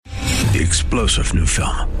the explosive new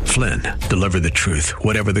film, Flynn, Deliver the Truth,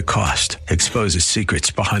 Whatever the Cost, exposes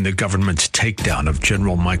secrets behind the government's takedown of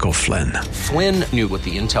General Michael Flynn. Flynn knew what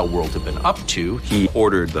the intel world had been up to. He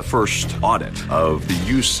ordered the first audit of the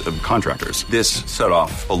use of contractors. This set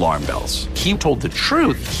off alarm bells. He told the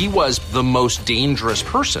truth. He was the most dangerous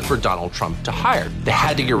person for Donald Trump to hire. They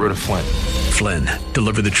had to get rid of Flynn. Flynn,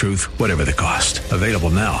 Deliver the Truth, Whatever the Cost. Available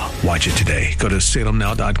now. Watch it today. Go to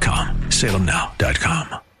salemnow.com.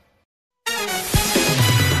 salemnow.com.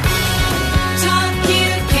 Talk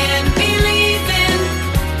you can believe in.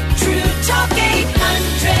 True Talk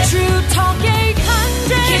 800. True Talk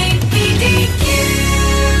 800.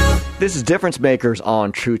 KPDQ. This is Difference Makers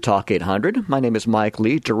on True Talk 800. My name is Mike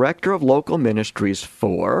Lee, Director of Local Ministries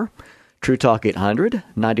for True Talk 800,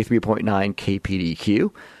 93.9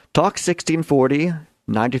 KPDQ, Talk 1640,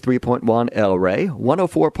 93.1 El Rey,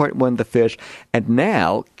 104.1 The Fish, and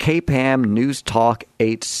now KPAM News Talk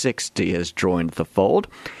 860 has joined the fold.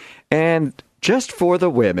 And just for the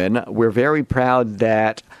women, we're very proud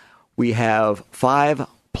that we have 5+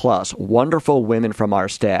 wonderful women from our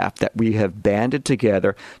staff that we have banded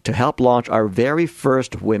together to help launch our very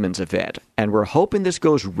first women's event. And we're hoping this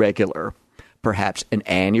goes regular, perhaps an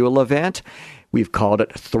annual event. We've called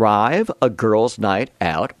it Thrive, a Girls' Night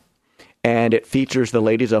Out. And it features the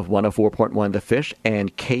ladies of 104.1 The Fish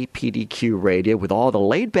and KPDQ Radio with all the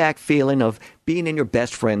laid-back feeling of being in your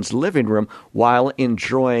best friend's living room while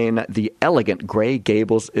enjoying the elegant Gray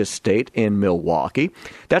Gables Estate in Milwaukee.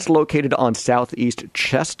 That's located on Southeast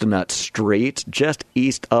Chestnut Street, just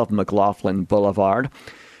east of McLaughlin Boulevard.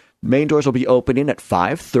 Main doors will be opening at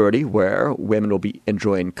 5:30, where women will be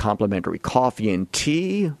enjoying complimentary coffee and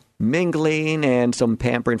tea, mingling, and some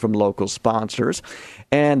pampering from local sponsors.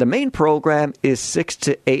 And the main program is 6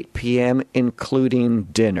 to 8 p.m., including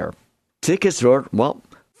dinner. Tickets are,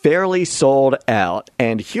 fairly sold out.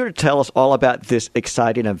 And here to tell us all about this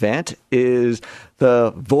exciting event is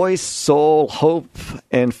the voice, soul, hope,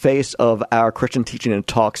 and face of our Christian teaching and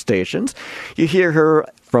talk stations. You hear her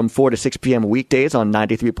from 4 to 6 p.m. weekdays on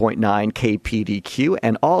 93.9 KPDQ,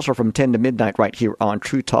 and also from 10 to midnight right here on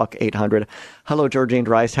True Talk 800. Hello, Georgine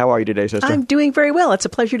Rice. How are you today, sister? I'm doing very well. It's a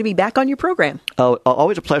pleasure to be back on your program. Oh,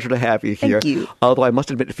 always a pleasure to have you here. Thank you. Although I must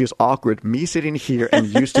admit it feels awkward, me sitting here and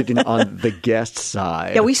you sitting on the guest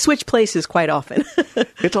side. Yeah, we switch places quite often.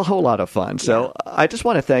 It's a whole lot of fun. So I just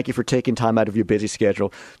want to thank you for taking time out of your busy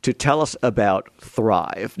schedule to tell us about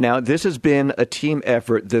Thrive. Now, this has been a team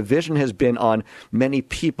effort. The vision has been on many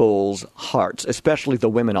people's hearts, especially the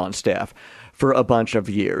women on staff, for a bunch of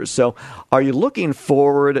years. So are you looking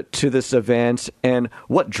forward to this event, and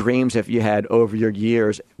what dreams have you had over your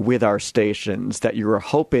years with our stations that you were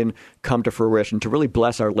hoping come to fruition to really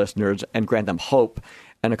bless our listeners and grant them hope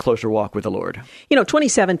and a closer walk with the Lord?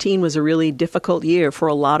 2017 was a really difficult year for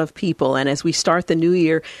a lot of people. And as we start the new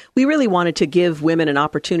year, we really wanted to give women an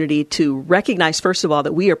opportunity to recognize, first of all,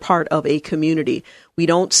 that we are part of a community. We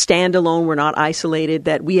don't stand alone. We're not isolated,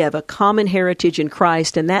 that we have a common heritage in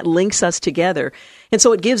Christ, and that links us together. And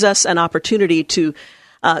so it gives us an opportunity to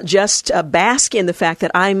just bask in the fact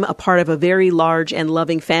that I'm a part of a very large and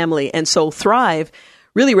loving family. And so Thrive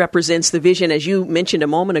really represents the vision, as you mentioned a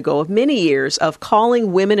moment ago, of many years of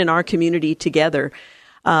calling women in our community together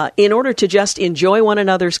in order to just enjoy one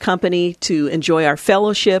another's company, to enjoy our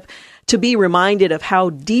fellowship, to be reminded of how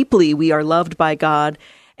deeply we are loved by God,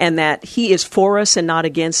 and that He is for us and not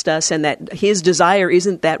against us, and that His desire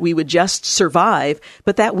isn't that we would just survive,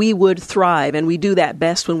 but that we would thrive, and we do that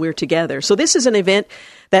best when we're together. So this is an event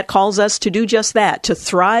that calls us to do just that, to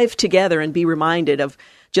thrive together and be reminded of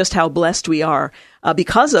just how blessed we are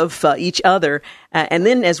because of each other. And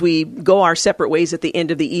then as we go our separate ways at the end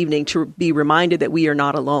of the evening, to be reminded that we are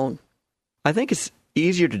not alone. I think it's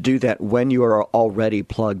easier to do that when you are already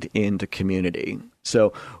plugged into community.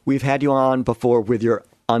 So we've had you on before with your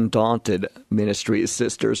Undaunted Ministries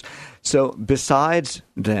sisters. So besides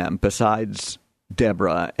them, besides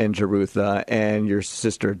Deborah and Jerutha and your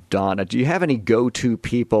sister Donna, do you have any go-to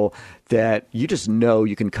people that you just know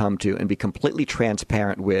you can come to and be completely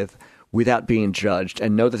transparent with without being judged,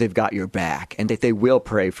 and know that they've got your back and that they will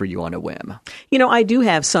pray for you on a whim? I do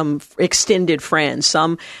have some extended friends,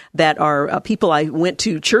 some that are people I went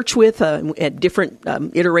to church with at different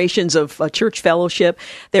iterations of church fellowship.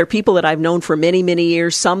 They're people that I've known for many, many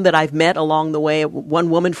years, some that I've met along the way. One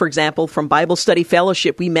woman, for example, from Bible Study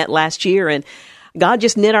Fellowship, we met last year, and God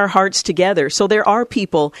just knit our hearts together. So there are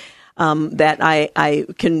people that I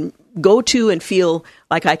can go to and feel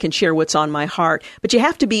like I can share what's on my heart. But you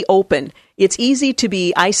have to be open. It's easy to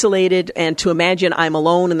be isolated and to imagine I'm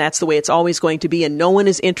alone and that's the way it's always going to be, and no one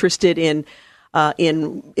is interested in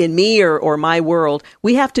in me or my world,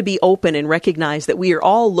 we have to be open and recognize that we are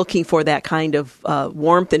all looking for that kind of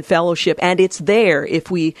warmth and fellowship, and it's there if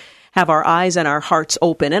we have our eyes and our hearts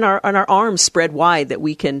open and our arms spread wide, that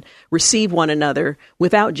we can receive one another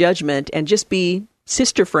without judgment and just be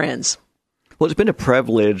sister friends. Well, it's been a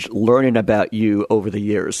privilege learning about you over the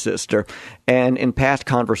years, sister. And in past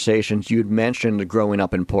conversations, you'd mentioned growing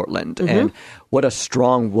up in Portland and what a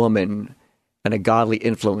strong woman and a godly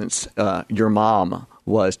influence your mom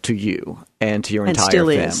was to you and to your entire still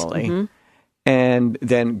family. Is. And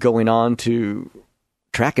then going on to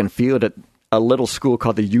track and field at a little school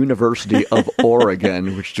called the University of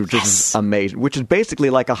Oregon, which is amazing, which is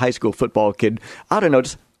basically like a high school football kid, I don't know,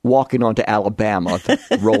 just walking on to Alabama to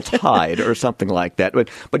Roll Tide or something like that.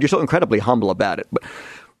 But you're so incredibly humble about it. But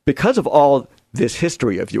because of all this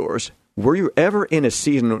history of yours, were you ever in a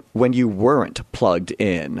season when you weren't plugged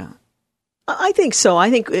in? I think so. I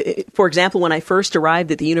think, for example, when I first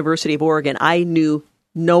arrived at the University of Oregon, I knew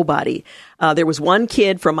nobody. There was one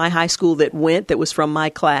kid from my high school that was from my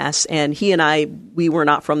class, and he and I, we were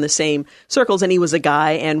not from the same circles, and he was a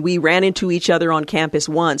guy, and we ran into each other on campus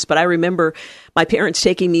once. But I remember my parents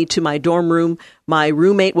taking me to my dorm room. My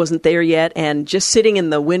roommate wasn't there yet, and just sitting in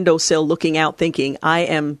the windowsill looking out thinking, I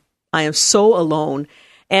am so alone.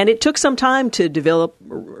 And it took some time to develop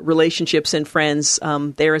relationships and friends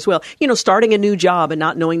there as well. You know, starting a new job and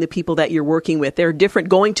not knowing the people that you're working with. They're different.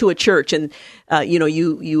 Going to a church and,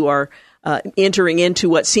 you are entering into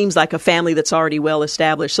what seems like a family that's already well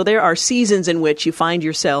established. So there are seasons in which you find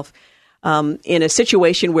yourself in a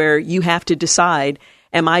situation where you have to decide,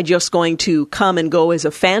 am I just going to come and go as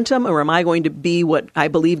a phantom, or am I going to be what I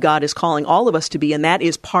believe God is calling all of us to be? And that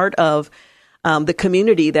is part of the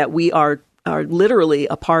community that we are literally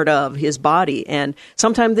a part of, his body. And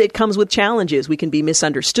sometimes it comes with challenges. We can be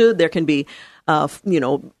misunderstood. There can be,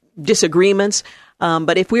 disagreements.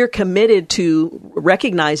 But if we're committed to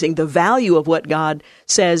recognizing the value of what God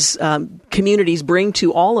says communities bring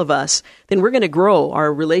to all of us, then we're going to grow.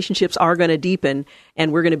 Our relationships are going to deepen,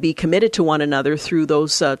 and we're going to be committed to one another through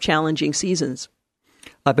those challenging seasons.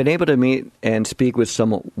 I've been able to meet and speak with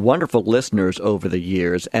some wonderful listeners over the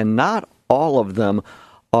years, and not all of them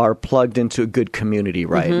are plugged into a good community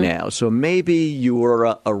right now. So maybe you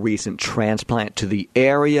were a recent transplant to the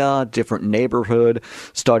area, different neighborhood,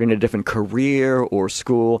 starting a different career or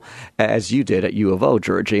school, as you did at U of O,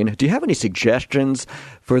 Georgene. Do you have any suggestions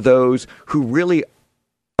for those who really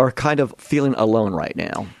are kind of feeling alone right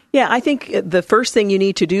now? Yeah, I think the first thing you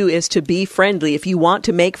need to do is to be friendly. If you want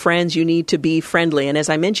to make friends, you need to be friendly. And as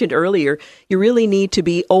I mentioned earlier, you really need to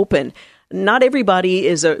be open. Not everybody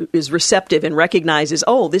is receptive and recognizes,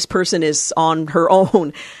 oh, this person is on her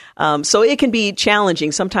own. So it can be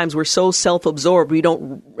challenging. Sometimes we're so self-absorbed, we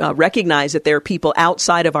don't recognize that there are people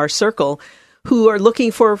outside of our circle who are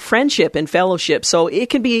looking for friendship and fellowship. So it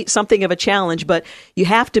can be something of a challenge, but you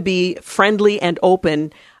have to be friendly and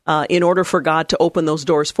open in order for God to open those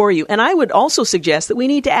doors for you. And I would also suggest that we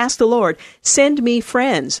need to ask the Lord, send me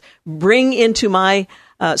friends, bring into my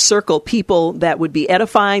circle people that would be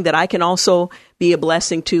edifying, that I can also be a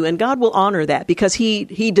blessing to. And God will honor that because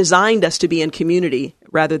He designed us to be in community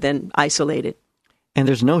rather than isolated. And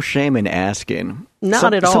there's no shame in asking.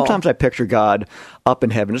 Not at all. Sometimes I picture God up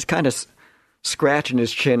in heaven just kind of scratching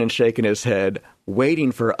his chin and shaking his head,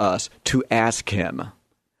 waiting for us to ask him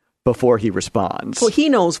before he responds. Well, he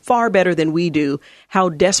knows far better than we do how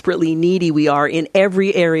desperately needy we are in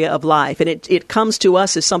every area of life. And it comes to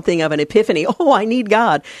us as something of an epiphany. Oh, I need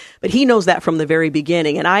God. But he knows that from the very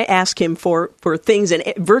beginning. And I ask him for things in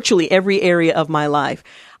virtually every area of my life.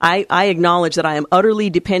 I acknowledge that I am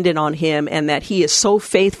utterly dependent on him and that he is so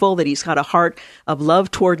faithful, that he's got a heart of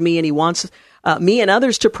love toward me, and he wants me and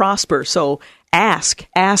others to prosper. So ask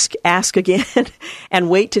again, and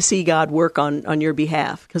wait to see God work on your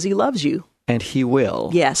behalf, because he loves you. And he will.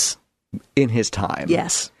 Yes. In his time.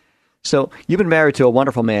 Yes. So you've been married to a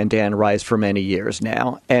wonderful man, Dan Rice, for many years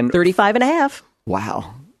now. And 35 and a half.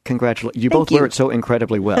 Wow. Congratulations. You both wear it so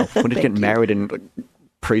incredibly well. When did you get married, in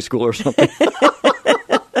preschool or something?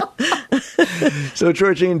 So,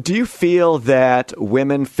 Georgene, do you feel that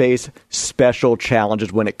women face special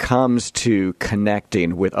challenges when it comes to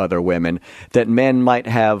connecting with other women that men might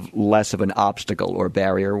have less of an obstacle or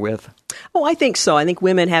barrier with? Oh, I think so. I think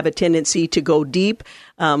women have a tendency to go deep.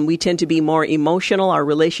 We tend to be more emotional. Our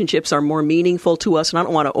relationships are more meaningful to us. And I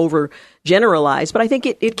don't want to generalize, but I think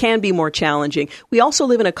it can be more challenging. We also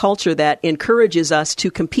live in a culture that encourages us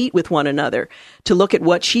to compete with one another, to look at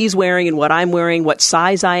what she's wearing and what I'm wearing, what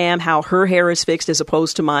size I am, how her hair is fixed as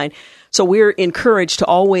opposed to mine. So we're encouraged to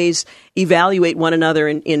always evaluate one another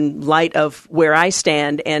in light of where I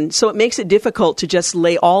stand. And so it makes it difficult to just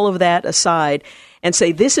lay all of that aside and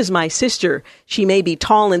say, this is my sister. She may be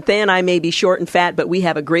tall and thin, I may be short and fat, but we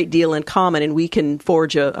have a great deal in common and we can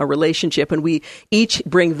forge a relationship, and we each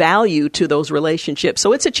bring value to those relationships.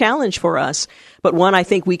 So it's a challenge for us, but one I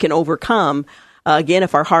think we can overcome, again,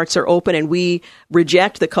 if our hearts are open and we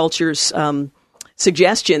reject the culture's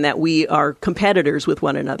suggestion that we are competitors with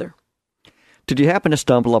one another. Did you happen to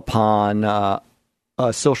stumble upon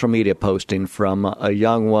a social media posting from a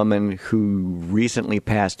young woman who recently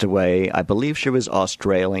passed away? I believe she was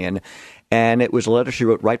Australian, and it was a letter she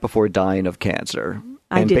wrote right before dying of cancer.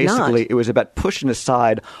 I did not. Basically, it was about pushing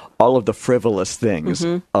aside all of the frivolous things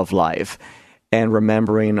of life and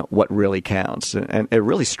remembering what really counts. And it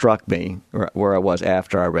really struck me where I was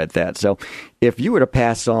after I read that. So if you were to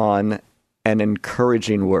pass on an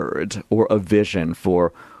encouraging word or a vision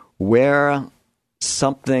for where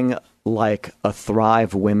something like a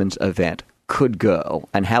Thrive Women's event could go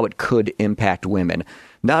and how it could impact women,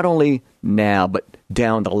 not only now, but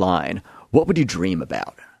down the line, what would you dream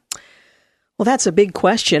about? Well, that's a big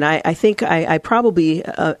question. I think I probably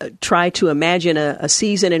try to imagine a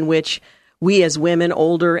season in which we as women,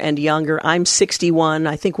 older and younger, I'm 61.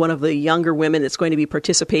 I think one of the younger women that's going to be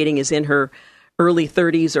participating is in her early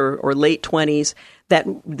 30s or late 20s, that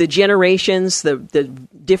the generations, the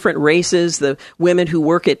different races, the women who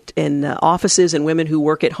work in offices and women who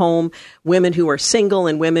work at home, women who are single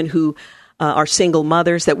and women who are single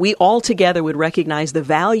mothers, that we all together would recognize the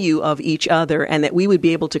value of each other and that we would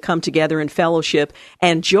be able to come together in fellowship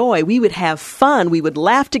and joy. We would have fun. We would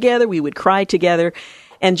laugh together. We would cry together,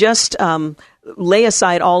 and just lay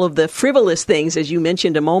aside all of the frivolous things, as you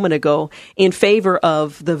mentioned a moment ago, in favor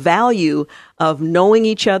of the value of knowing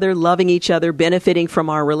each other, loving each other, benefiting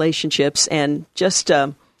from our relationships, and just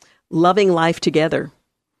loving life together.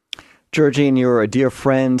 Georgene, you're a dear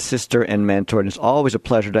friend, sister, and mentor, and it's always a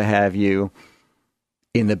pleasure to have you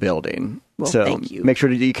in the building. Well, so thank you. Make sure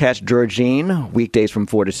that you catch Georgene weekdays from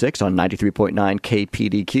 4 to 6 on 93.9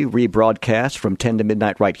 KPDQ, rebroadcast from 10 to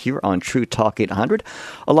midnight right here on True Talk 800.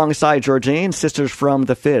 Alongside Georgene, sisters from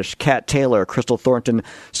The Fish, Kat Taylor, Crystal Thornton,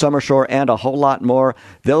 Summer Shore, and a whole lot more.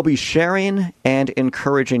 They'll be sharing and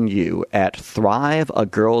encouraging you at Thrive, a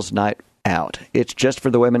Girls' Night Out. It's just for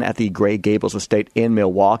the women at the Gray Gables Estate in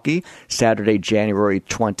Milwaukee, Saturday, January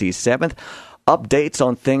 27th. Updates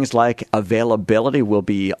on things like availability will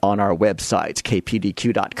be on our websites,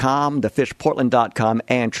 kpdq.com, thefishportland.com,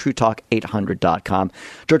 and truetalk800.com.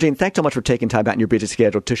 Georgene, thanks so much for taking time out in your busy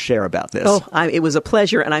schedule to share about this. Oh, it was a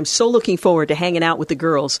pleasure, and I'm so looking forward to hanging out with the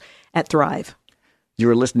girls at Thrive.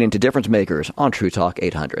 You're listening to Difference Makers on True Talk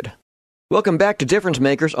 800. Welcome back to Difference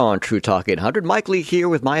Makers on True Talk 800. Mike Lee here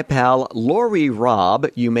with my pal Lori Robb.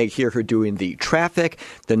 You may hear her doing the traffic,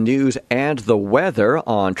 the news, and the weather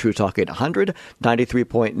on True Talk 800,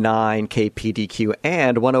 93.9 KPDQ,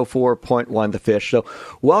 and 104.1 The Fish. So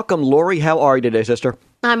welcome, Lori. How are you today, sister?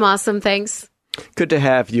 I'm awesome, thanks. Good to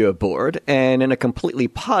have you aboard. And in a completely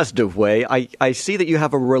positive way, I see that you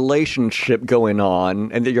have a relationship going on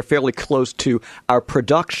and that you're fairly close to our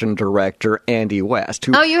production director, Andy West.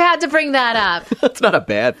 Oh, you had to bring that up. That's not a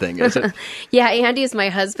bad thing, is it? Yeah, Andy is my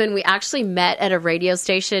husband. We actually met at a radio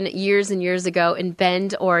station years and years ago in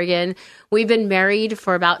Bend, Oregon. We've been married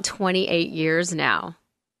for about 28 years now.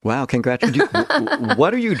 Wow, congratulations.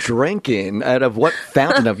 What are you drinking? Out of what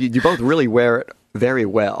fountain? You both really wear it very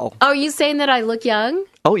well. Oh, are you saying that I look young?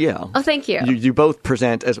 Oh, yeah. Oh, thank you. You both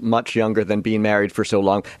present as much younger than being married for so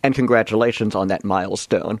long, and congratulations on that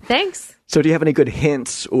milestone. Thanks. So do you have any good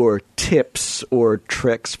hints or tips or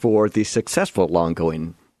tricks for the successful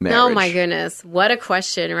long-going marriage? Oh, my goodness. What a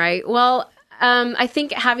question, right? Well, I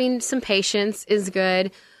think having some patience is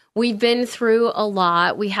good. We've been through a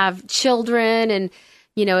lot. We have children, and,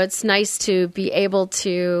 it's nice to be able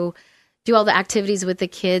to do all the activities with the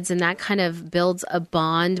kids, and that kind of builds a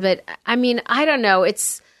bond. But I don't know.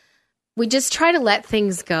 We just try to let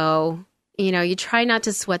things go. You try not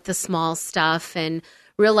to sweat the small stuff and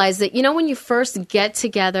realize that, when you first get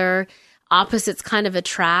together, opposites kind of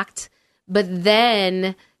attract. But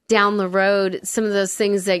then down the road, some of those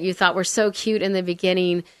things that you thought were so cute in the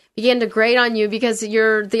beginning begin to grate on you because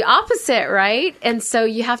you're the opposite, right? And so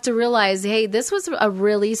you have to realize, hey, this was a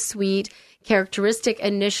really sweet characteristic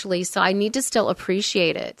initially, so I need to still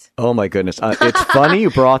appreciate it. Oh my goodness. It's funny you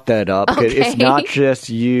brought that up. Okay. It's not just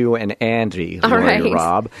you and Andy, Lori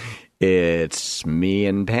Robb. It's me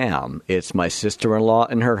and Pam. It's my sister-in-law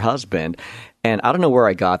and her husband. And I don't know where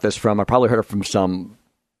I got this from. I probably heard it from some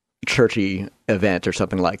churchy event or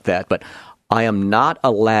something like that. But I am not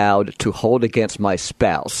allowed to hold against my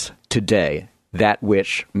spouse today that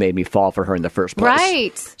which made me fall for her in the first place.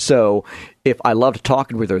 Right. So if I loved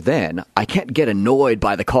talking with her then, I can't get annoyed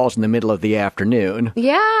by the calls in the middle of the afternoon.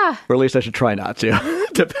 Yeah. Or at least I should try not to,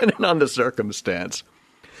 depending on the circumstance.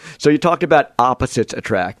 So you talked about opposites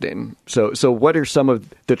attracting. So what are some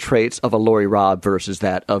of the traits of a Lori Robb versus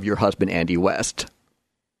that of your husband, Andy West?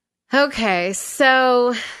 Okay,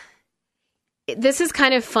 so this is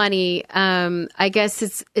kind of funny. I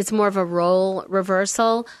guess it's more of a role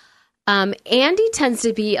reversal. Andy tends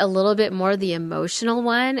to be a little bit more the emotional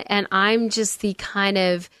one, and I'm just the kind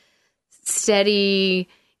of steady,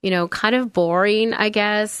 kind of boring, I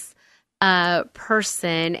guess,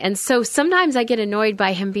 person. And so sometimes I get annoyed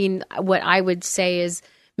by him being what I would say is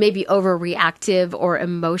maybe overreactive or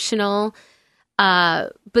emotional.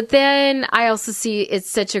 But then I also see it's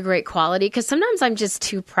such a great quality because sometimes I'm just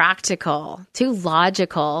too practical, too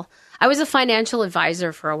logical. I was a financial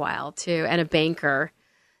advisor for a while too, and a banker.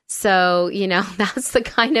 So, that's the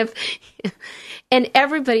kind of, and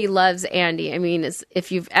everybody loves Andy. I mean,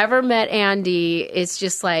 if you've ever met Andy, it's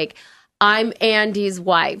just like, I'm Andy's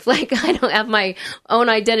wife. Like, I don't have my own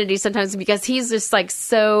identity sometimes because he's just like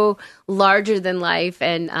so larger than life.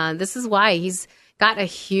 And this is why he's got a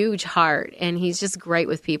huge heart and he's just great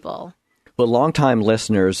with people. Well, longtime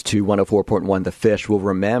listeners to 104.1 The Fish will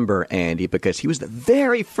remember Andy because he was the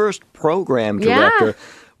very first program director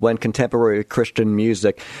when contemporary Christian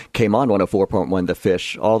music came on 104.1 The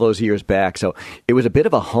Fish all those years back. So it was a bit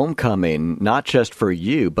of a homecoming, not just for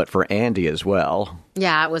you, but for Andy as well.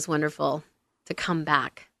 Yeah, it was wonderful to come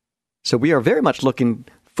back. So we are very much looking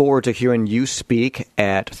forward to hearing you speak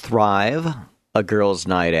at Thrive, a girls'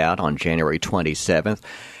 night out on January 27th.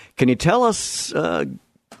 Can you tell us,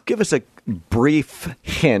 give us a brief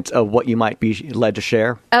hint of what you might be led to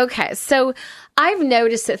share? Okay, so I've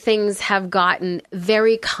noticed that things have gotten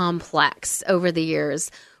very complex over the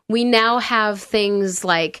years. We now have things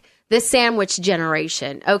like the sandwich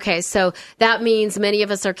generation. Okay, so that means many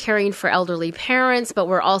of us are caring for elderly parents, but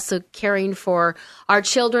we're also caring for our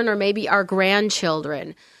children or maybe our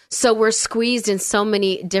grandchildren. So we're squeezed in so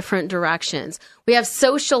many different directions. We have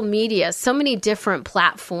social media, so many different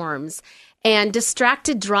platforms. And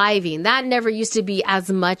distracted driving, that never used to be as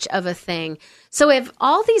much of a thing. So if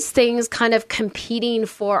all these things kind of competing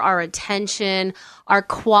for our attention, our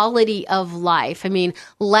quality of life, I mean,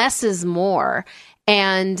 less is more.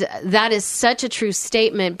 And that is such a true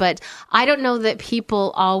statement, but I don't know that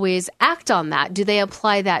people always act on that. Do they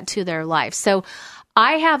apply that to their life? So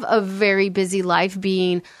I have a very busy life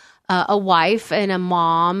being a wife and a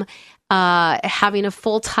mom, having a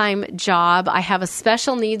full-time job. I have a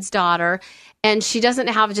special needs daughter, and she doesn't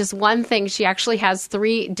have just one thing. She actually has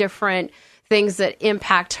 3 different things that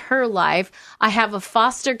impact her life. I have a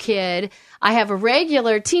foster kid, I have a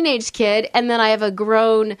regular teenage kid, and then I have a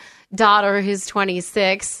grown daughter who's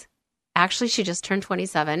 26. Actually, she just turned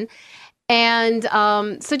 27. And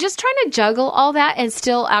so just trying to juggle all that and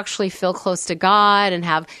still actually feel close to God and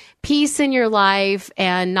have peace in your life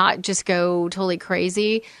and not just go totally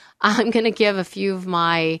crazy. I'm going to give a few of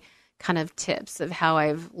my kind of tips of how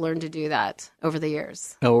I've learned to do that over the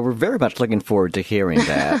years. Oh, we're very much looking forward to hearing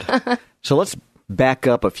that. So let's back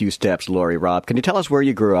up a few steps, Lori Robb. Can you tell us where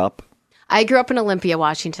you grew up? I grew up in Olympia,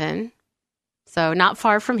 Washington, so not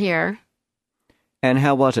far from here. And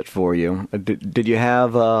how was it for you? Did you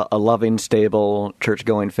have a loving, stable,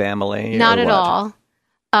 church-going family? Not at all.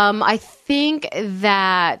 I think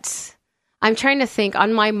that I'm trying to think.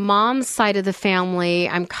 On my mom's side of the family,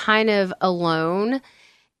 I'm kind of alone.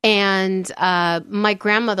 And my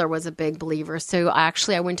grandmother was a big believer. So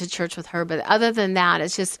I went to church with her. But other than that,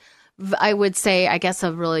 it's just, I would say, I guess,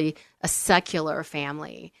 a secular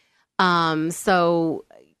family. So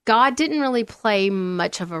God didn't really play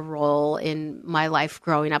much of a role in my life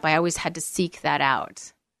growing up. I always had to seek that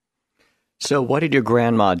out. So what did your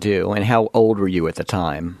grandma do, and how old were you at the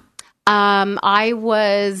time? I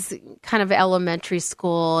was kind of elementary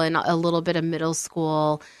school and a little bit of middle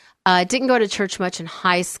school. Didn't go to church much in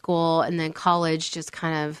high school, and then college just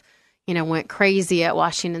kind of, went crazy at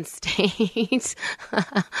Washington State.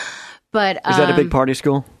 But is that a big party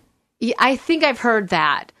school? Yeah, I think I've heard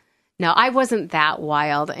that. No, I wasn't that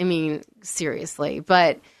wild. I mean, seriously.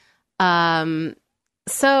 But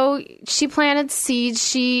so she planted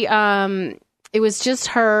seeds. It was just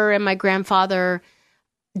her, and my grandfather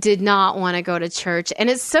did not want to go to church. And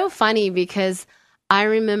it's so funny because I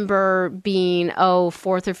remember being,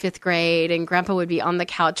 fourth or fifth grade, and Grandpa would be on the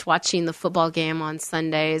couch watching the football game on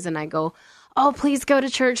Sundays, and I go, "Oh, please go to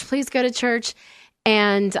church, please go to church."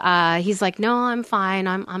 And he's like, "No, I'm fine.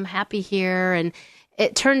 I'm happy here." And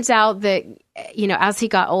it turns out that, as he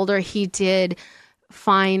got older, he did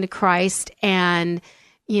find Christ and,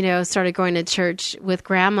 started going to church with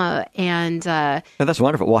Grandma. And that's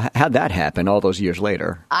wonderful. Well, how'd that happen all those years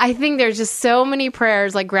later? I think there's just so many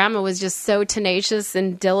prayers. Like, Grandma was just so tenacious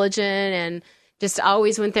and diligent and just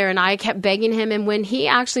always went there. And I kept begging him. And when he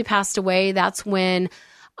actually passed away, that's when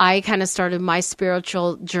I kind of started my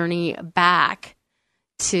spiritual journey back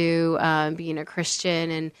to being a Christian.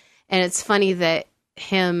 And it's funny that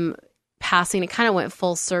him passing, it kind of went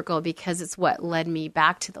full circle because it's what led me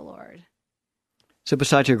back to the Lord. So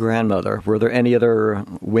besides your grandmother, were there any other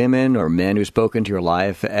women or men who spoke into your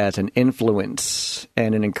life as an influence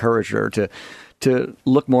and an encourager to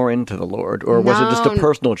look more into the Lord? Or was it just a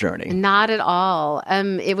personal journey? Not at all.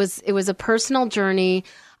 It was a personal journey.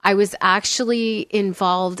 I was actually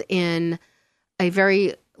involved in a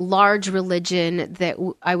very large religion that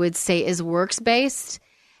I would say is works-based.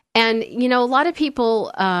 And, a lot of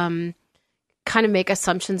people kind of make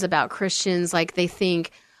assumptions about Christians. Like, they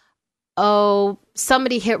think,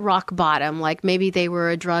 somebody hit rock bottom. Like, maybe they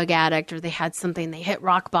were a drug addict or they had something, they hit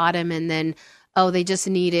rock bottom, and then, they just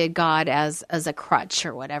needed God as a crutch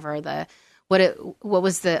or whatever. What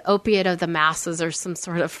was the opiate of the masses, or some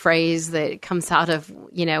sort of phrase that comes out of,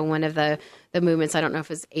 one of the movements. I don't know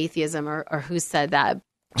if it's atheism or who said that.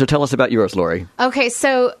 So tell us about yours, Lori. Okay,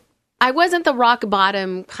 so I wasn't the rock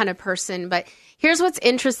bottom kind of person, but here's what's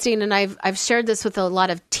interesting, and I've shared this with a lot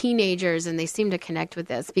of teenagers, and they seem to connect with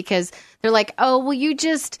this because they're like, "Oh, well, you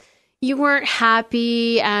weren't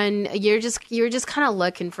happy, and you're just kind of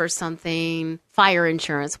looking for something, fire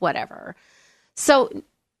insurance, whatever." So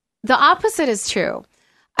the opposite is true.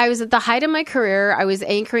 I was at the height of my career. I was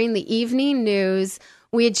anchoring the evening news.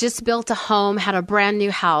 We had just built a home, had a brand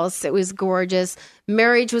new house. It was gorgeous.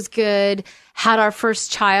 Marriage was good, had our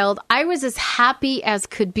first child. I was as happy as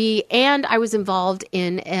could be, and I was involved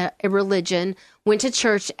in a religion, went to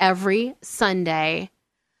church every Sunday.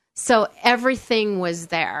 So everything was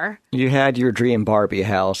there. You had your dream Barbie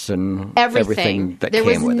house and everything that came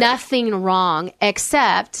with it. There was nothing wrong,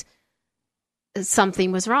 except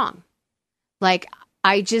something was wrong. Like,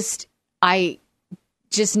 I just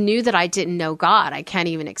knew that I didn't know God. I can't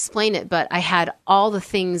even explain it, but I had all the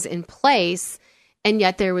things in place, and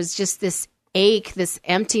yet there was just this ache, this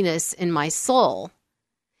emptiness in my soul.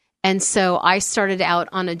 And so I started out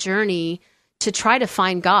on a journey to try to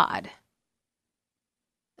find God.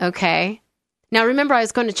 Okay? Now remember, I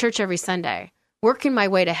was going to church every Sunday, working my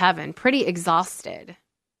way to heaven, pretty exhausted.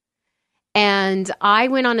 And I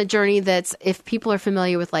went on a journey that's, if people are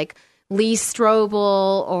familiar with like Lee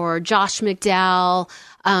Strobel or Josh McDowell,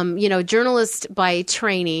 journalist by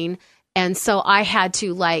training. And so I had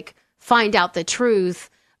to find out the truth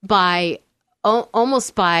by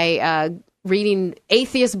reading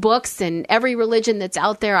atheist books and every religion that's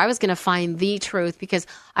out there. I was going to find the truth because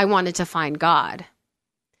I wanted to find God.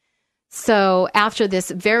 So after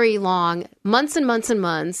this very long, months and months and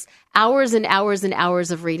months, hours and hours and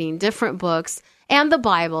hours of reading different books and the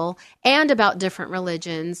Bible and about different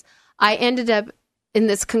religions, I ended up in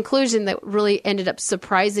this conclusion that really ended up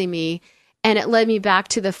surprising me, and it led me back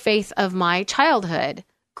to the faith of my childhood,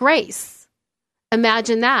 grace.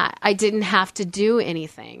 Imagine that. I didn't have to do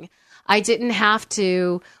anything. I didn't have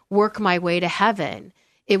to work my way to heaven.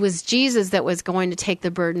 It was Jesus that was going to take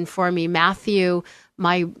the burden for me. Matthew,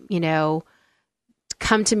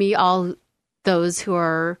 come to me, all those who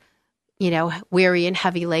are, weary and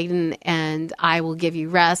heavy laden, and I will give you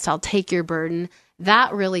rest. I'll take your burden.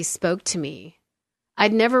 That really spoke to me.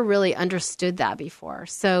 I'd never really understood that before.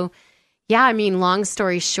 So, long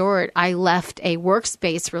story short, I left a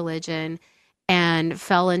works-based religion and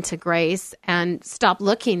fell into grace and stopped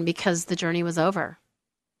looking because the journey was over.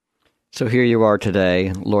 So here you are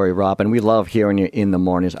today, Lori Robin. We love hearing you in the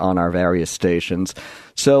mornings on our various stations.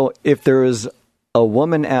 So if there is a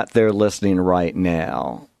woman out there listening right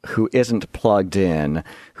now who isn't plugged in,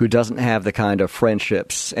 who doesn't have the kind of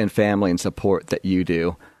friendships and family and support that you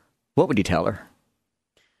do, what would you tell her?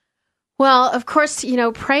 Well, of course,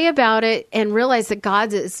 pray about it and realize that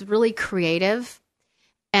God is really creative.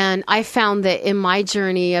 And I found that in my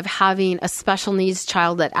journey of having a special needs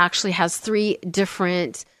child that actually has 3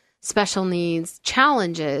 different special needs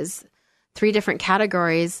challenges, 3 different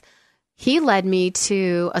categories, he led me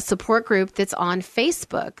to a support group that's on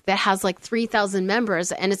Facebook that has 3,000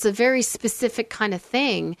 members. And it's a very specific kind of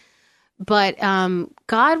thing. But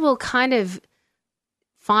God will kind of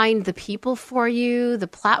find the people for you, the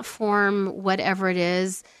platform, whatever it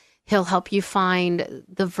is. He'll help you find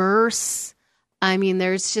the verse. I mean,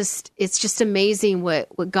 it's just amazing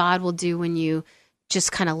what God will do when you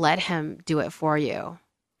just kind of let him do it for you.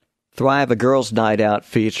 Thrive, a girls' night out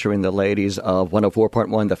featuring the ladies of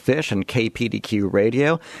 104.1 The Fish and KPDQ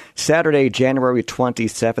Radio. Saturday, January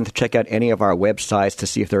 27th. Check out any of our websites to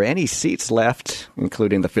see if there are any seats left,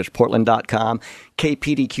 including thefishportland.com,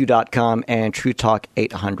 kpdq.com, and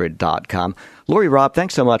truetalk800.com. Lori Robb,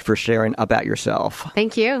 thanks so much for sharing about yourself.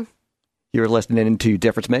 Thank you. You're listening to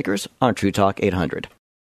Difference Makers on True Talk 800.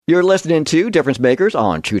 You're listening to Difference Makers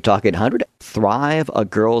on True Talk 800. Thrive, a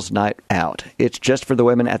girls' night out. It's just for the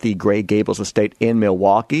women at the Gray Gables Estate in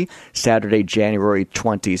Milwaukee, Saturday, January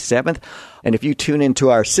 27th. And if you tune into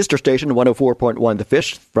our sister station, 104.1 The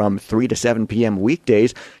Fish, from 3 to 7 p.m.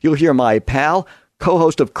 weekdays, you'll hear my pal,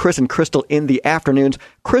 co-host of Chris and Crystal in the afternoons,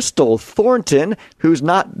 Crystal Thornton, who's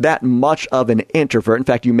not that much of an introvert. In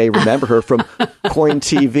fact, you may remember her from Coin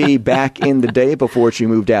TV back in the day before she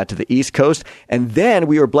moved out to the East Coast. And then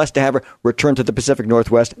we were blessed to have her return to the Pacific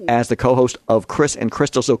Northwest as the co-host of Chris and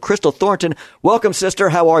Crystal. So Crystal Thornton, welcome, sister.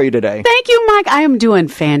 How are you today? Thank you, Mike. I am doing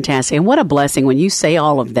fantastic. And what a blessing when you say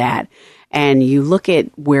all of that. And you look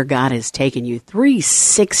at where God has taken you,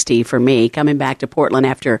 360 for me, coming back to Portland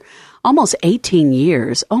after almost 18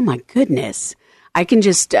 years. Oh, my goodness. I can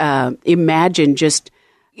just imagine just,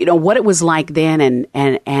 what it was like then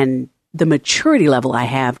and the maturity level I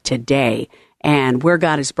have today and where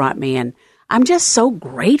God has brought me. And I'm just so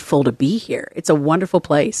grateful to be here. It's a wonderful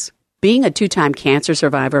place. Being a 2-time cancer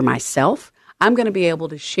survivor myself, I'm going to be able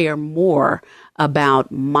to share more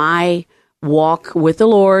about my walk with the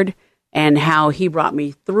Lord and how he brought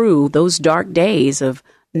me through those dark days of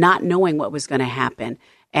not knowing what was going to happen,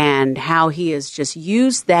 and how he has just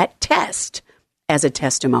used that test as a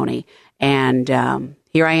testimony. And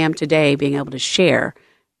here I am today being able to share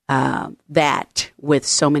that with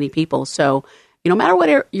so many people. So, no matter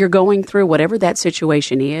what you're going through, whatever that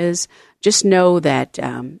situation is, just know that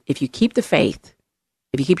if you keep the faith,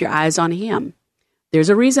 if you keep your eyes on him, there's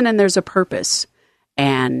a reason and there's a purpose.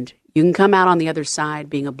 And you can come out on the other side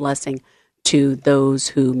being a blessing to those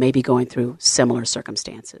who may be going through similar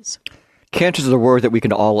circumstances. Cancer is a word that we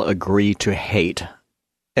can all agree to hate.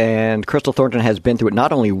 And Crystal Thornton has been through it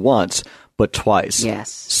not only once, but twice. Yes.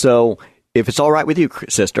 So if it's all right with you,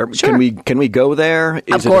 sister, sure. Can we go there?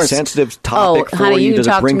 Is of it course. a sensitive topic for honey, you? you Does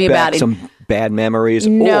talk it bring to me back about some bad memories?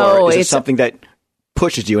 No, or is it something that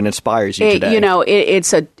pushes you and inspires you today?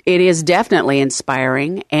 It is definitely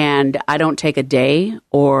inspiring, and I don't take a day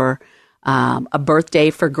or a birthday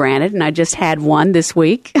for granted, and I just had one this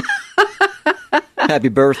week. Happy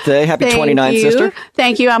birthday. Happy 29th, sister.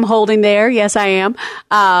 Thank you. I'm holding there. Yes, I am.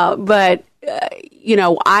 But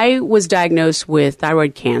I was diagnosed with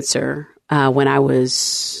thyroid cancer when I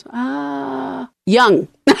was younger,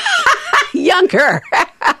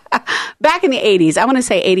 back in the 80s. I want to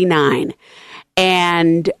say 89.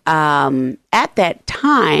 And at that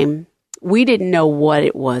time, we didn't know what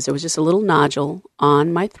it was. It was just a little nodule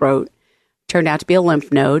on my throat. Turned out to be a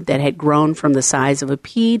lymph node that had grown from the size of a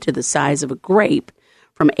pea to the size of a grape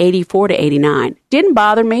from 84 to 89. Didn't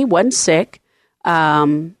bother me, wasn't sick.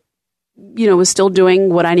 Was still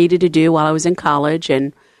doing what I needed to do while I was in college.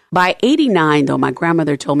 And by 89, though, my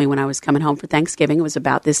grandmother told me when I was coming home for Thanksgiving, it was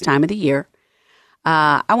about this time of the year,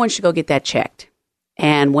 I want you to go get that checked.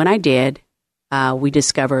 And when I did, we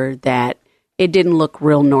discovered that it didn't look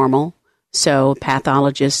real normal. So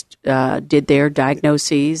pathologists did their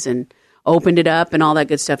diagnoses and opened it up and all that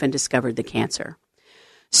good stuff and discovered the cancer.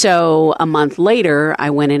 So a month later,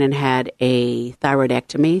 I went in and had a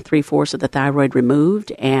thyroidectomy, 3/4 of the thyroid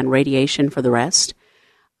removed and radiation for the rest.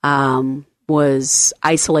 Was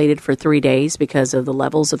isolated for 3 days because of the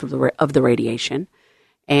levels of the radiation.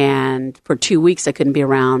 And for 2 weeks, I couldn't be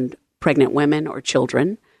around pregnant women or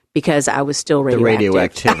children because I was still radioactive. The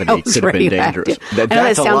radioactivity could have been dangerous.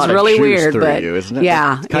 That sounds really weird, but you, isn't it?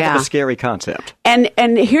 Yeah, it's kind of a scary concept. And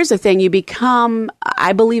here's the thing: you become.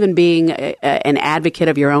 I believe in being an advocate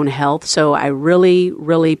of your own health. So I really,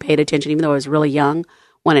 really paid attention, even though I was really young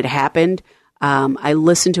when it happened. I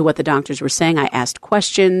listened to what the doctors were saying. I asked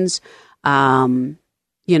questions. I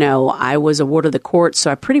was a ward of the court,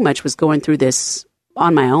 so I pretty much was going through this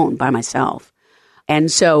on my own by myself,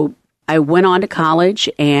 and so. I went on to college,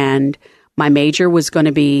 and my major was going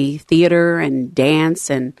to be theater and dance,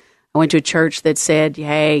 and I went to a church that said,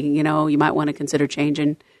 hey, you might want to consider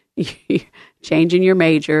changing your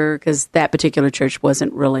major, because that particular church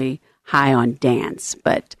wasn't really high on dance.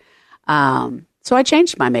 But so I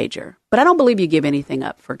changed my major. But I don't believe you give anything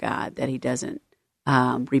up for God that he doesn't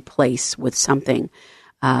replace with something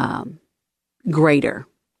greater.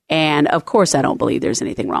 And of course, I don't believe there's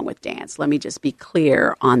anything wrong with dance. Let me just be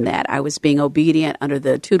clear on that. I was being obedient under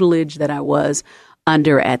the tutelage that I was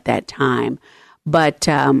under at that time. But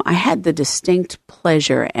I had the distinct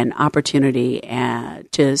pleasure and opportunity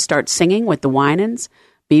to start singing with the Winans,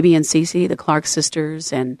 BB and Cece, the Clark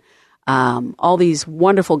sisters, and all these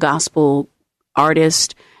wonderful gospel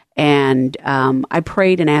artists. And I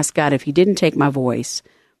prayed and asked God if he didn't take my voice,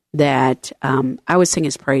 that I would sing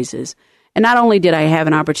his praises. And not only did I have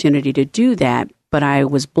an opportunity to do that, but I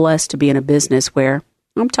was blessed to be in a business where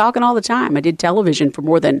I'm talking all the time. I did television for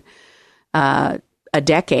more than a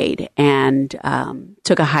decade and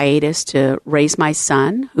took a hiatus to raise my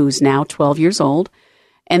son, who's now 12 years old.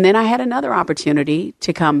 And then I had another opportunity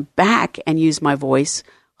to come back and use my voice,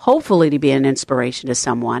 hopefully to be an inspiration to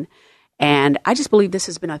someone. And I just believe this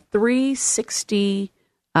has been a 360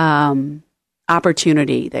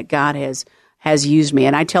 opportunity that God has used me.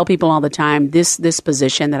 And I tell people all the time, this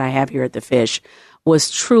position that I have here at the Fish was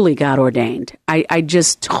truly God ordained. I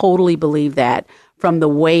just totally believe that, from the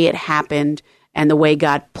way it happened and the way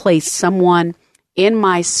God placed someone in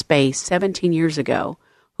my space 17 years ago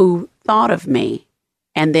who thought of me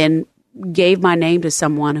and then gave my name to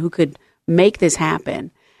someone who could make this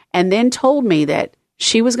happen, and then told me that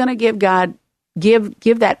she was going to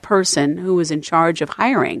give that person who was in charge of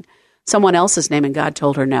hiring someone else's name, and God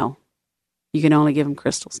told her, no, you can only give him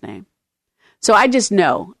Crystal's name. So I just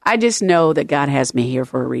know that God has me here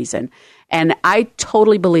for a reason. And I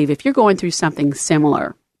totally believe if you're going through something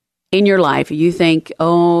similar in your life, you think,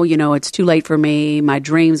 oh, it's too late for me, my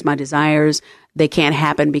dreams, my desires, they can't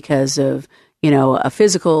happen because of, a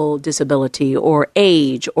physical disability or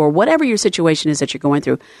age or whatever your situation is that you're going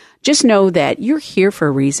through, just know that you're here for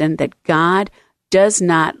a reason, that God does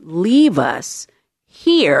not leave us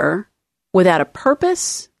here without a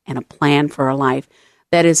purpose and a plan for our life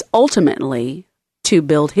that is ultimately to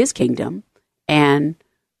build his kingdom and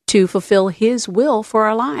to fulfill his will for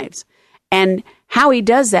our lives. And how he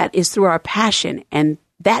does that is through our passion, and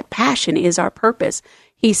that passion is our purpose.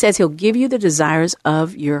 He says he'll give you the desires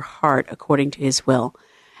of your heart according to his will.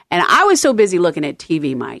 And I was so busy looking at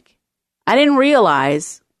TV, Mike, I didn't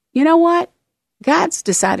realize, you know what? God's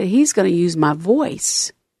decided he's going to use my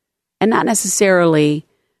voice, and not necessarily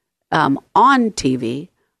on TV,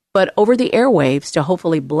 but over the airwaves to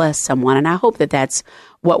hopefully bless someone. And I hope that that's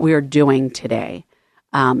what we're doing today,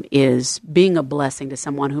 is being a blessing to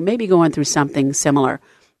someone who may be going through something similar.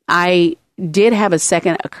 I did have a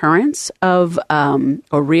second occurrence of,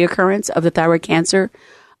 or reoccurrence of the thyroid cancer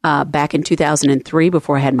back in 2003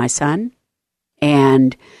 before I had my son.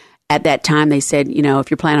 And at that time they said, if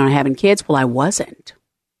you're planning on having kids, well, I wasn't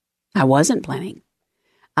planning.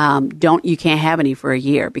 You can't have any for a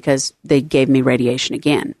year because they gave me radiation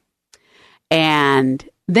again. And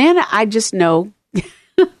then I just know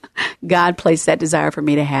God placed that desire for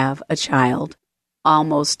me to have a child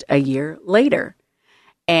almost a year later.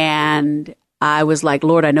 And I was like,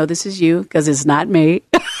 Lord, I know this is you because it's not me.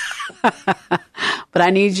 But I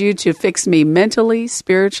need you to fix me mentally,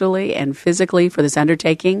 spiritually, and physically for this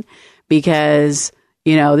undertaking because,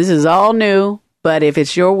 this is all new. But if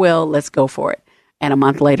it's your will, let's go for it. And a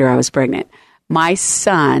month later, I was pregnant. My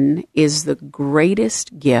son is the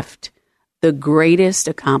greatest gift, the greatest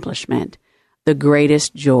accomplishment, the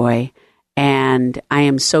greatest joy. And I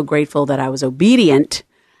am so grateful that I was obedient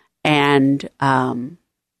and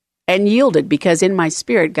yielded, because in my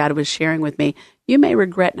spirit, God was sharing with me, you may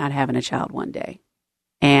regret not having a child one day.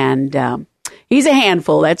 And he's a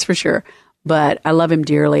handful, that's for sure. But I love him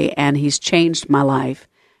dearly, and he's changed my life.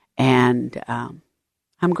 And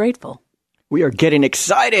I'm grateful. We are getting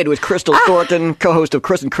excited with Crystal Thornton, co-host of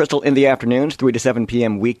Chris and Crystal in the afternoons, 3 to 7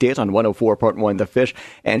 p.m. weekdays on 104.1 The Fish.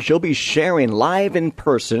 And she'll be sharing live in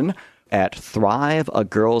person at Thrive, a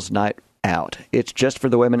Girls' Night Out. It's just for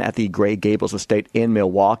the women at the Gray Gables Estate in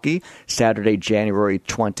Milwaukee, Saturday, January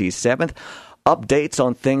 27th. Updates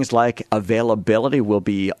on things like availability will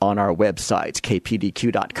be on our websites,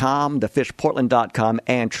 kpdq.com, thefishportland.com,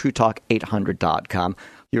 and truetalk800.com.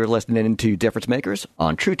 You're listening to Difference Makers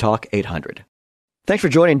on True Talk 800. Thanks for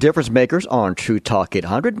joining Difference Makers on True Talk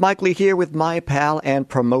 800. Mike Lee here with my pal and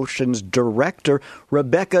promotions director,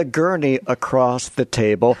 Rebecca Gurney, across the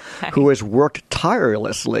table, who has worked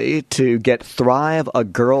tirelessly to get Thrive, a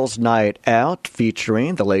Girls' Night Out,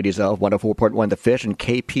 featuring the ladies of 104.1 The Fish and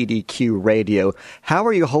KPDQ Radio. How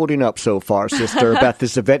are you holding up so far, sister, about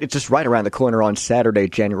this event? It's just right around the corner on Saturday,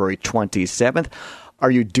 January 27th. Are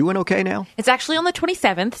you doing okay now? It's actually on the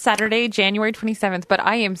 27th, Saturday, January 27th, but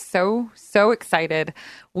I am so excited.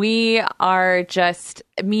 We are just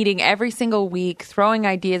meeting every single week, throwing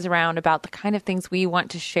ideas around about the kind of things we want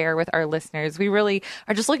to share with our listeners. We really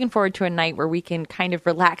are just looking forward to a night where we can kind of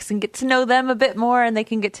relax and get to know them a bit more, and they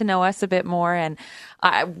can get to know us a bit more. And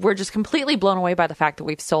we're just completely blown away by the fact that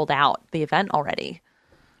we've sold out the event already.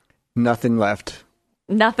 Nothing left.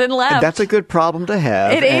 Nothing left. And that's a good problem to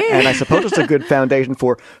have. It is. And I suppose it's a good foundation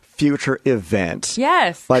for future events.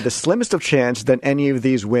 Yes. By the slimmest of chance that any of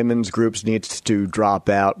these women's groups needs to drop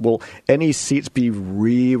out, will any seats be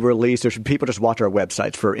re-released, or should people just watch our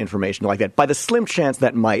websites for information like that? By the slim chance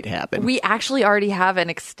that might happen. We actually already have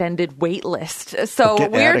an extended wait list. So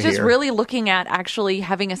we're just really looking at actually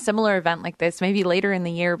having a similar event like this maybe later in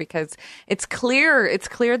the year, because it's clear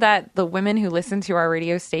that the women who listen to our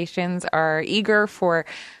radio stations are eager for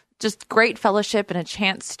just great fellowship and a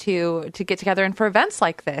chance to get together and for events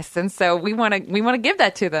like this. And so we want to give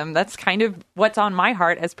that to them. That's kind of what's on my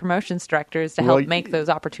heart as promotions directors, to help make those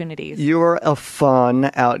opportunities. You're a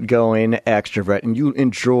fun, outgoing extrovert, and you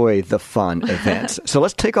enjoy the fun events. So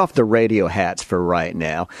let's take off the radio hats for right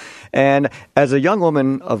now. And as a young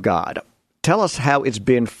woman of God, tell us how it's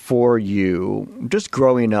been for you just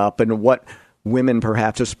growing up, and what women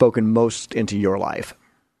perhaps have spoken most into your life.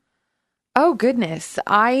 Oh, goodness.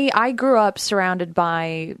 I grew up surrounded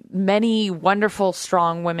by many wonderful,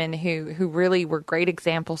 strong women who really were great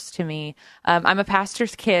examples to me. I'm a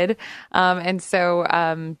pastor's kid. And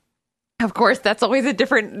so, of course, that's always a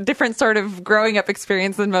different sort of growing up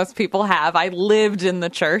experience than most people have. I lived in the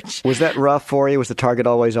church. Was that rough for you? Was the target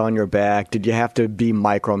always on your back? Did you have to be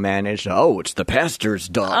micromanaged? Oh, it's the pastor's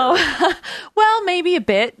daughter. Oh, well, maybe a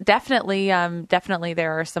bit. Definitely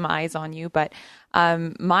there are some eyes on you, but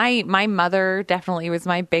my mother definitely was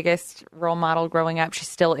my biggest role model growing up. She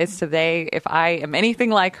still is today. If I am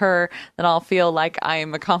anything like her, then I'll feel like I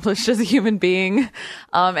am accomplished as a human being.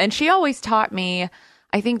 And she always taught me,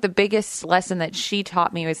 I think the biggest lesson that she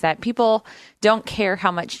taught me was that people don't care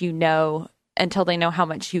how much you know until they know how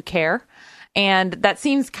much you care. And that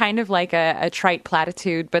seems kind of like a trite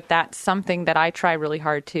platitude, but that's something that I try really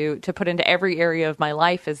hard to put into every area of my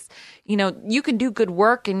life. Is, you can do good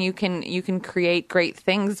work and you can create great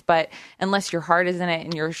things, but unless your heart is in it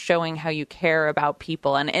and you're showing how you care about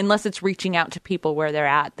people, and unless it's reaching out to people where they're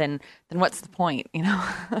at, then what's the point,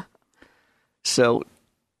 So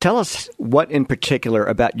tell us what in particular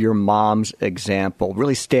about your mom's example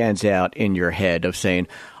really stands out in your head of saying,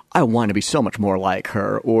 I want to be so much more like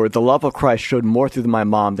her, or the love of Christ showed more through my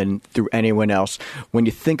mom than through anyone else, when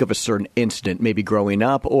you think of a certain incident, maybe growing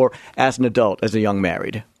up or as an adult, as a young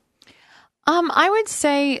married? I would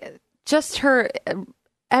say just her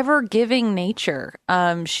ever-giving nature.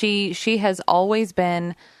 She has always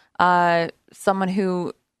been someone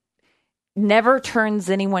who never turns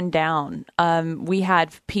anyone down. We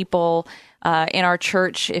had people in our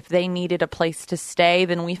church, if they needed a place to stay,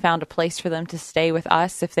 then we found a place for them to stay with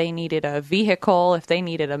us. If they needed a vehicle, if they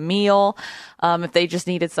needed a meal, if they just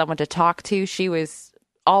needed someone to talk to, she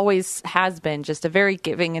always has been just a very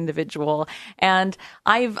giving individual. And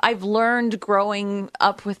I've learned growing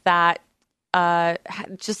up with that,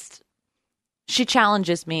 she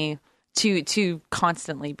challenges me to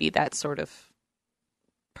constantly be that sort of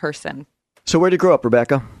person. So where did you grow up,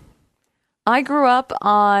 Rebecca? I grew up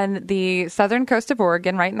on the southern coast of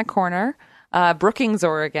Oregon, right in the corner, Brookings,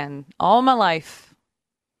 Oregon, all my life.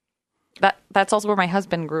 That's also where my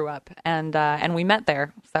husband grew up, and we met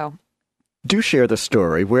there. So, do share the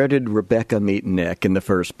story. Where did Rebecca meet Nick in the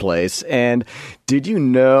first place? And did you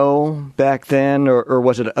know back then, or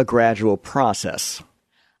was it a gradual process?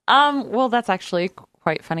 Well, that's actually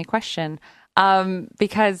quite a funny question.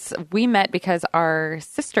 Because we met because our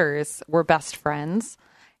sisters were best friends.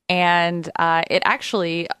 And it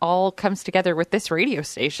actually all comes together with this radio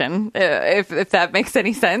station, if that makes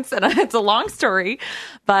any sense. And it's a long story,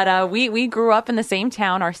 but we grew up in the same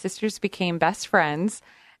town. Our sisters became best friends,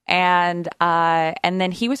 and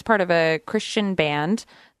then he was part of a Christian band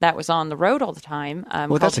that was on the road all the time.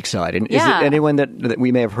 Well, that's exciting. Yeah. Is it anyone that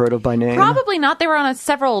we may have heard of by name? Probably not. They were on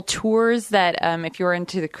several tours that, if you were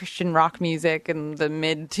into the Christian rock music in the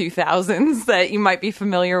mid-2000s, that you might be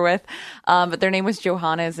familiar with. But their name was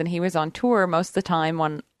Johannes, and he was on tour most of the time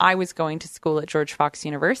when I was going to school at George Fox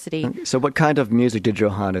University. So what kind of music did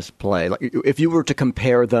Johannes play? Like, if you were to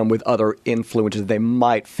compare them with other influences they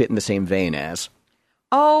might fit in the same vein as?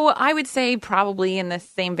 Oh, I would say probably in the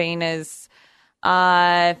same vein as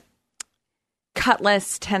Cutlass,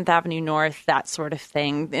 10th Avenue North, that sort of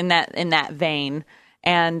thing, in that vein.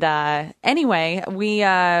 And anyway,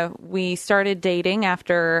 we started dating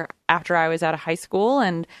after I was out of high school,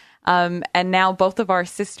 and now both of our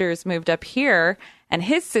sisters moved up here, and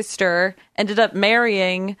his sister ended up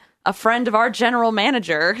marrying a friend of our general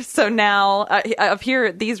manager. So now up here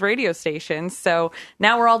at these radio stations. So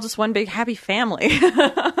now we're all just one big happy family.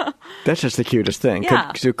 That's just the cutest thing.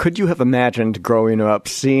 Yeah. Could you have imagined growing up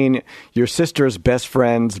seeing your sister's best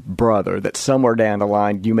friend's brother that somewhere down the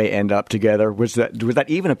line you may end up together? Was that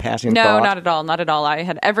even a passing No, thought? not at all. Not at all. I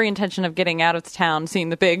had every intention of getting out of town, seeing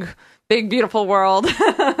the big, beautiful world,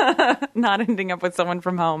 not ending up with someone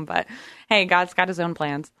from home. But hey, God's got his own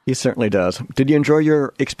plans. He certainly does. Did you enjoy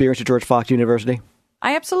your experience at George Fox University?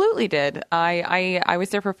 I absolutely did. I was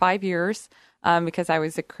there for 5 years because I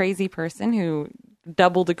was a crazy person who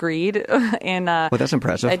double degreed in. Well, that's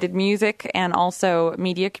impressive. I did music and also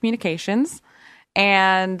media communications,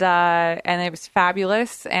 and it was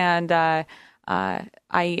fabulous. And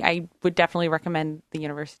I would definitely recommend the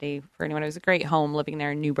university for anyone. It was a great home living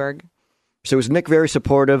there in Newburgh. So is Nick very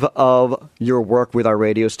supportive of your work with our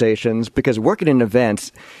radio stations? Because working in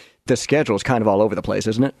events, the schedule is kind of all over the place,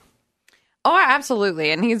 isn't it? Oh, absolutely.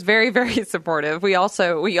 And he's very, very supportive. We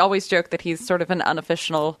always joke that he's sort of an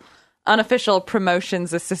unofficial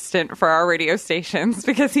promotions assistant for our radio stations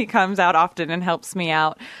because he comes out often and helps me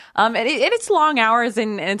out. And it's long hours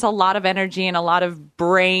and it's a lot of energy and a lot of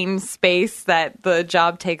brain space that the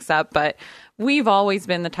job takes up. But we've always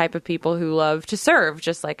been the type of people who love to serve.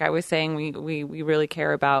 Just like I was saying, we really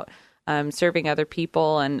care about serving other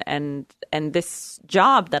people. And this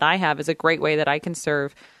job that I have is a great way that I can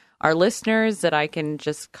serve our listeners, that I can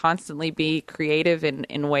just constantly be creative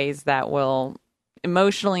in ways that will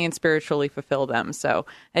emotionally and spiritually fulfill them. So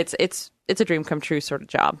it's a dream come true sort of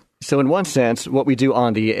job. So in one sense, what we do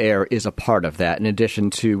on the air is a part of that, in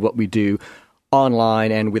addition to what we do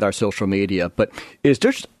online and with our social media. But is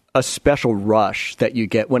there a special rush that you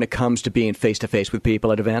get when it comes to being face-to-face with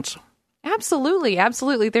people at events? Absolutely.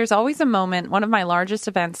 Absolutely. There's always a moment. One of my largest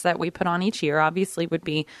events that we put on each year, obviously, would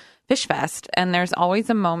be Fish Fest. And there's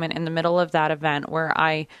always a moment in the middle of that event where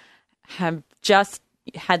I have just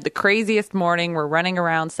had the craziest morning. We're running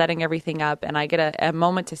around, setting everything up, and I get a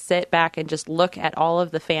moment to sit back and just look at all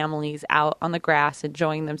of the families out on the grass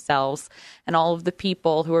enjoying themselves and all of the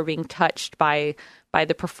people who are being touched by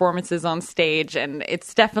the performances on stage. And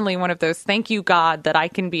it's definitely one of those, thank you, God, that I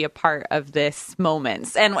can be a part of this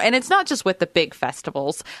moments. And it's not just with the big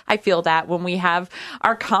festivals. I feel that when we have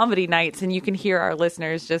our comedy nights and you can hear our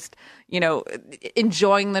listeners just,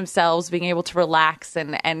 enjoying themselves, being able to relax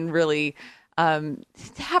and really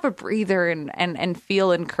have a breather and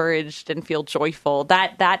feel encouraged and feel joyful.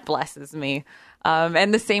 That blesses me.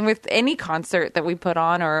 And the same with any concert that we put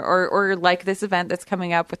on or like this event that's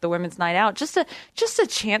coming up with the Women's Night Out. Just a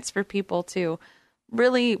chance for people to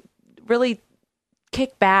really, really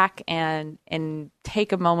kick back and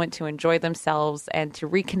take a moment to enjoy themselves and to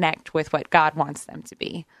reconnect with what God wants them to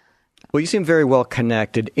be. Well, you seem very well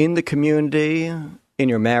connected in the community, in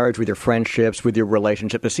your marriage, with your friendships, with your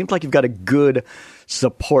relationship. It seems like you've got a good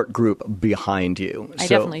support group behind you. I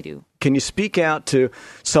definitely do. Can you speak out to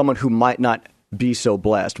someone who might not be so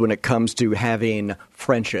blessed when it comes to having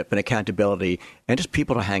friendship and accountability and just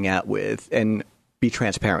people to hang out with and be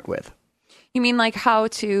transparent with? You mean like how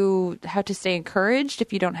to stay encouraged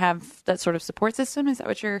if you don't have that sort of support system? Is that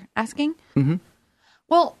what you're asking? Mm-hmm.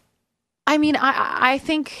 Well, I mean, I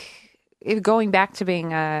think going back to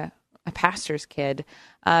being a pastor's kid,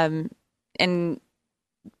 and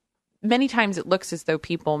many times it looks as though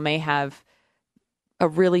people may have a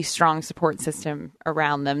really strong support system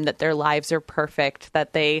around them, that their lives are perfect,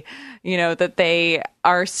 that they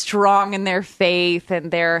are strong in their faith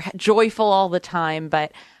and they're joyful all the time.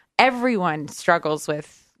 But everyone struggles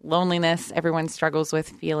with loneliness. Everyone struggles with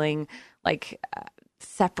feeling like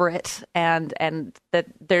separate and that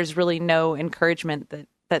there's really no encouragement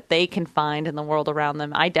that they can find in the world around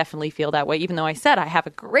them. I definitely feel that way, even though I said I have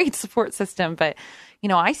a great support system. But,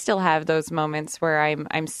 I still have those moments where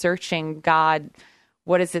I'm searching, God,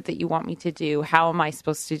 what is it that you want me to do? How am I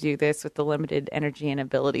supposed to do this with the limited energy and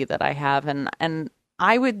ability that I have? And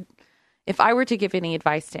I would, if I were to give any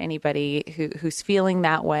advice to anybody who's feeling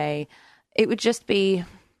that way, it would be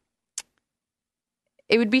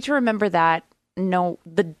to remember that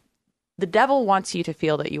the devil wants you to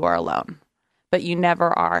feel that you are alone, but you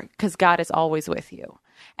never are, because God is always with you.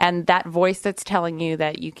 And that voice that's telling you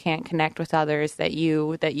that you can't connect with others, that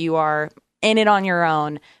you are in it on your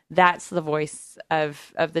own, that's the voice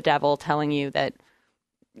of the devil telling you that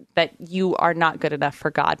you are not good enough for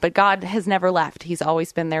God. But God has never left. He's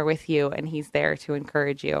always been there with you, and he's there to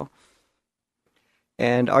encourage you.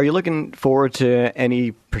 And are you looking forward to any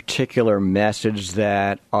particular message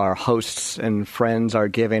that our hosts and friends are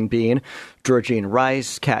giving, being Georgine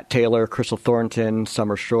Rice, Kat Taylor, Crystal Thornton,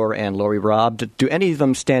 Summer Shore, and Lori Robb? Do any of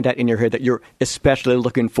them stand out in your head that you're especially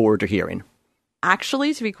looking forward to hearing?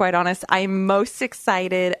 Actually, to be quite honest, I'm most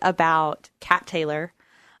excited about Kat Taylor,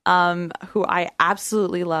 who I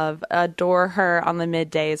absolutely love, adore her on the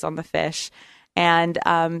middays on The Fish. And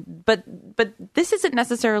but this isn't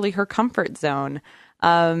necessarily her comfort zone.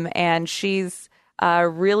 And she's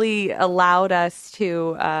really allowed us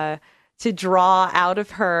to draw out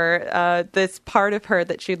of her this part of her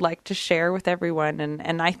that she'd like to share with everyone.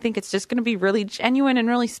 And I think it's just going to be really genuine and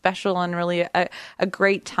really special and really a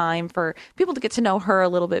great time for people to get to know her a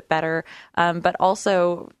little bit better. But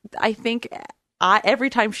also, I think every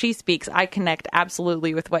time she speaks, I connect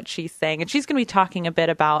absolutely with what she's saying. And she's going to be talking a bit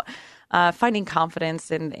about finding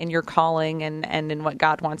confidence in your calling and in what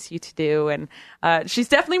God wants you to do. And she's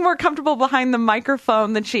definitely more comfortable behind the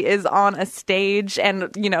microphone than she is on a stage. And,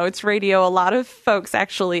 you know, it's radio. A lot of folks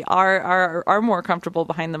actually are more comfortable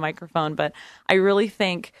behind the microphone. But I really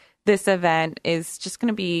think this event is just going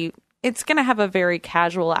to be, it's going to have a very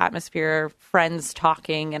casual atmosphere, friends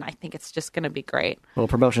talking, and I think it's just going to be great. Well,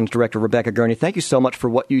 Promotions Director Rebecca Gurney, thank you so much for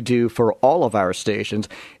what you do for all of our stations.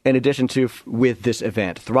 In addition to with this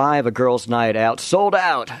event, Thrive, a girls' night out, sold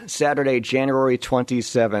out Saturday, January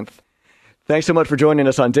 27th. Thanks so much for joining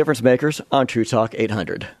us on Difference Makers on True Talk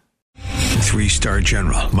 800. 3-star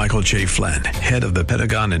General Michael J. Flynn, head of the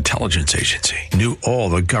Pentagon Intelligence Agency, knew all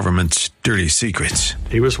the government's dirty secrets.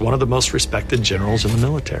 He was one of the most respected generals in the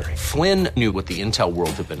military. Flynn knew what the intel world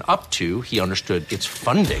had been up to. He understood its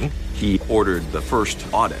funding. He ordered the first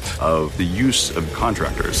audit of the use of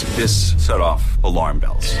contractors. This set off alarm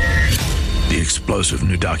bells. The explosive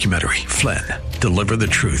new documentary, Flynn, Deliver the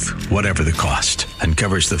Truth, Whatever the Cost,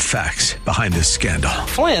 uncovers the facts behind this scandal.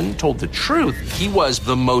 Flynn told the truth. He was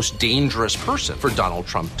the most dangerous person for Donald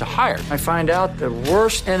Trump to hire. I find out the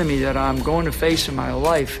worst enemy that I'm going to face in my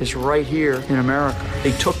life is right here in America.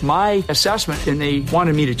 They took my assessment and they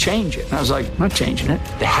wanted me to change it. And I was like, I'm not changing it.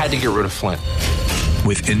 They had to get rid of Flynn.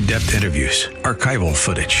 With in-depth interviews, archival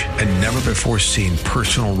footage, and never-before-seen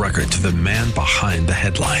personal records of the man behind the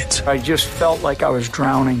headlines. I just felt like I was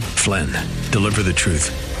drowning. Flynn, Deliver the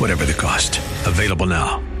Truth, Whatever the Cost. Available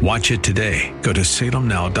now. Watch it today. Go to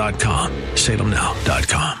salemnow.com.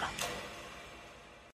 salemnow.com.